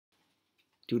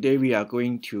Today we are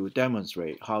going to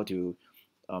demonstrate how to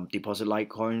deposit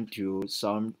Litecoin to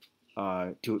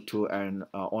an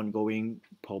ongoing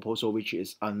proposal which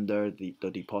is under the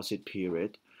deposit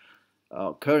period.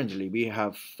 Currently, we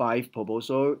have 5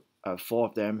 proposals. 4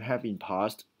 of them have been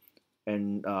passed,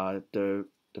 and the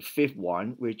fifth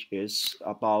one, which is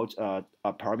about a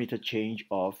parameter change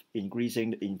of increasing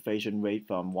the inflation rate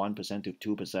from 1% to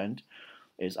 2%,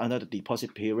 is under the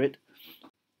deposit period.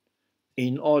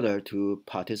 In order to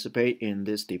participate in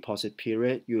this deposit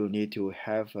period, you need to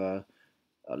have a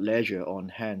ledger on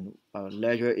hand. A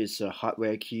ledger is a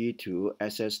hardware key to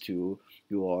access to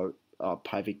your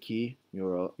private key,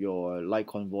 your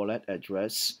Litecoin wallet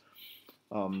address.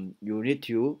 You need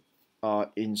to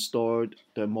install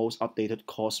the most updated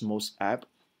Cosmos app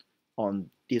on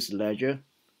this ledger,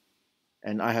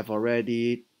 and I have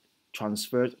already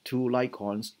transferred 2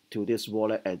 Litecoins to this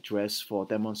wallet address for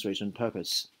demonstration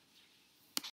purpose.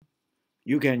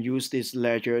 You can use this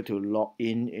ledger to log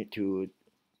in into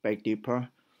Big Dipper.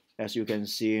 As you can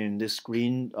see in this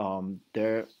screen,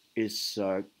 there is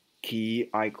a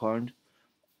key icon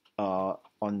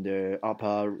on the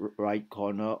upper right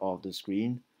corner of the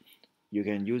screen. You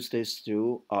can use this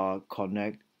to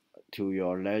connect to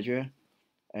your ledger.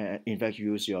 In fact,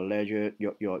 use your ledger,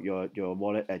 your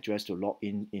wallet address to log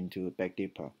in into Big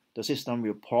Dipper. The system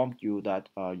will prompt you that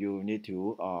you need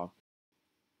to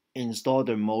install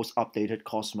the most updated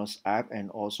Cosmos app and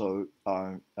also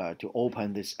to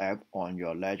open this app on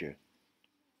your ledger.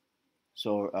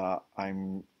 So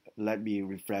let me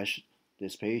refresh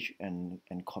this page and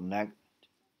connect.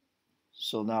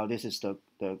 So now this is the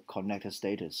connected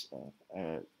status.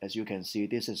 As you can see,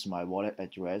 this is my wallet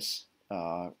address,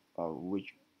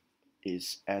 which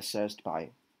is accessed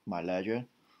by my ledger.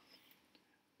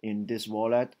 In this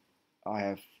wallet, I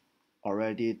have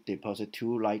already deposited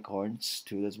 2 Litecoins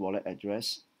to this wallet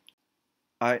address.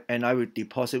 I will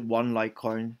deposit 1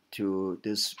 Litecoin to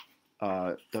this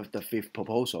the fifth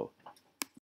proposal.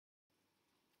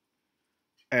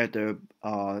 At the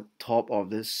top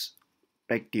of this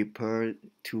Big Dipper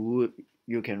tool,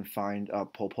 you can find a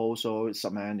proposal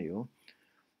submenu.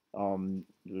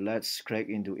 Let's click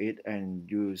into it, and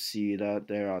you see that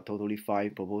there are totally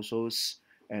 5 proposals,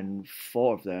 and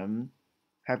 4 of them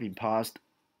have been passed,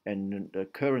 and the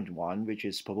current one, which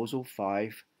is proposal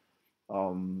 5,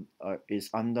 is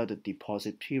under the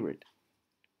deposit period.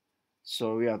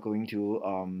 So we are going to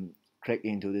click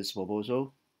into this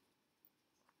proposal,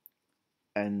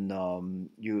 and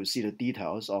you see the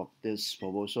details of this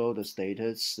proposal, the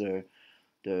status,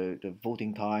 the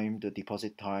voting time, the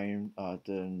deposit time,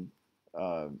 and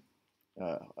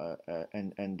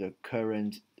the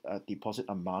current deposit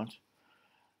amount.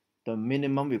 The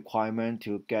minimum requirement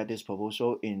to get this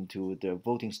proposal into the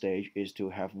voting stage is to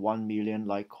have 1 million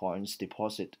Litecoins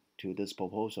deposit to this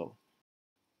proposal.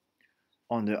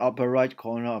 On the upper right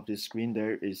corner of the screen,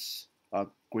 there is a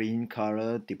green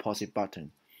color deposit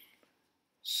button.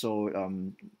 So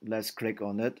let's click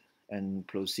on it and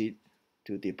proceed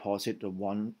to deposit the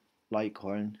 1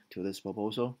 Litecoin to this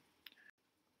proposal.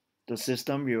 The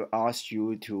system will ask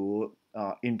you to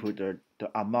input the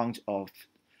amount of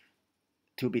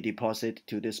to be deposited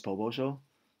to this proposal,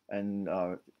 and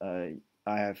I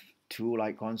have 2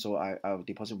 Litecoins, so I'll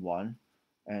deposit 1,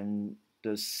 and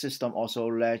the system also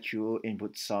lets you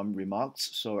input some remarks,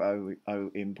 so I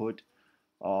will input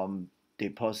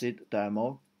deposit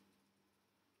demo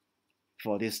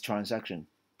for this transaction.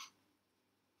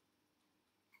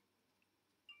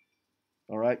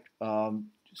 All right,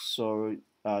 so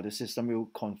the system will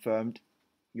confirm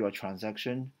your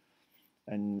transaction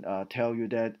and tell you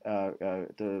that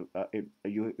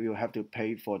you have to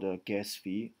pay for the gas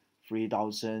fee,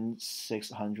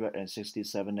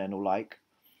 3,667 nanolike.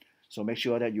 So make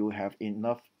sure that you have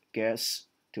enough gas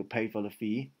to pay for the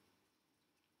fee.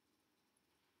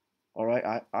 All right,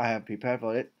 I have prepared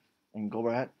for it, and go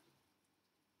ahead.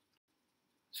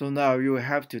 So now you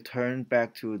have to turn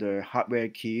back to the hardware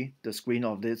key. The screen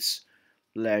of this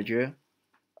ledger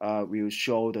will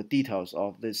show the details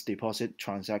of this deposit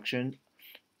transaction,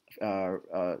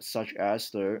 such as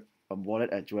the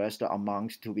wallet address, the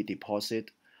amount to be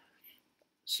deposited.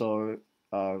 So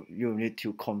you need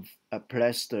to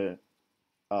press the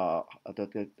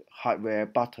hardware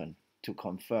button to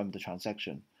confirm the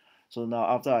transaction. So now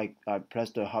after I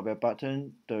press the hardware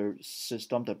button, the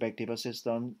Big Dipper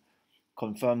system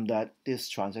confirm that this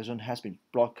transaction has been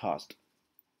broadcast.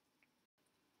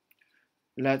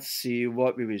 Let's see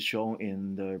what will be shown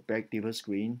in the Big Dipper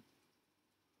screen.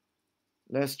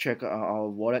 Let's check our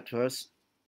wallet first.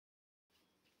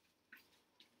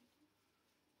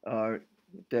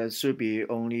 There should be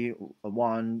only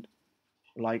 1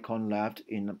 LikeCoin left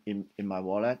in my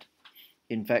wallet.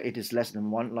 In fact, it is less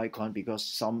than one LikeCoin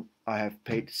because I have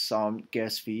paid some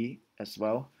gas fee as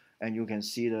well. And you can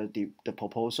see the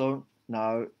proposal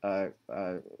now.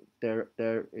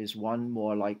 There is one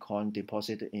more LikeCoin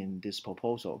deposited in this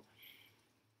proposal.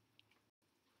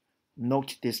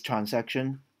 Note this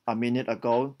transaction. A minute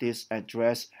ago, this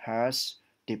address has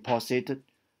deposited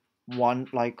one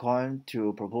LikeCoin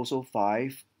to proposal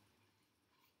 5.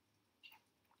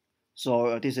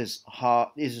 So this is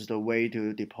the way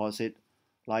to deposit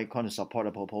LikeCoin to support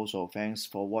a proposal. Thanks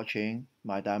for watching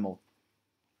my demo.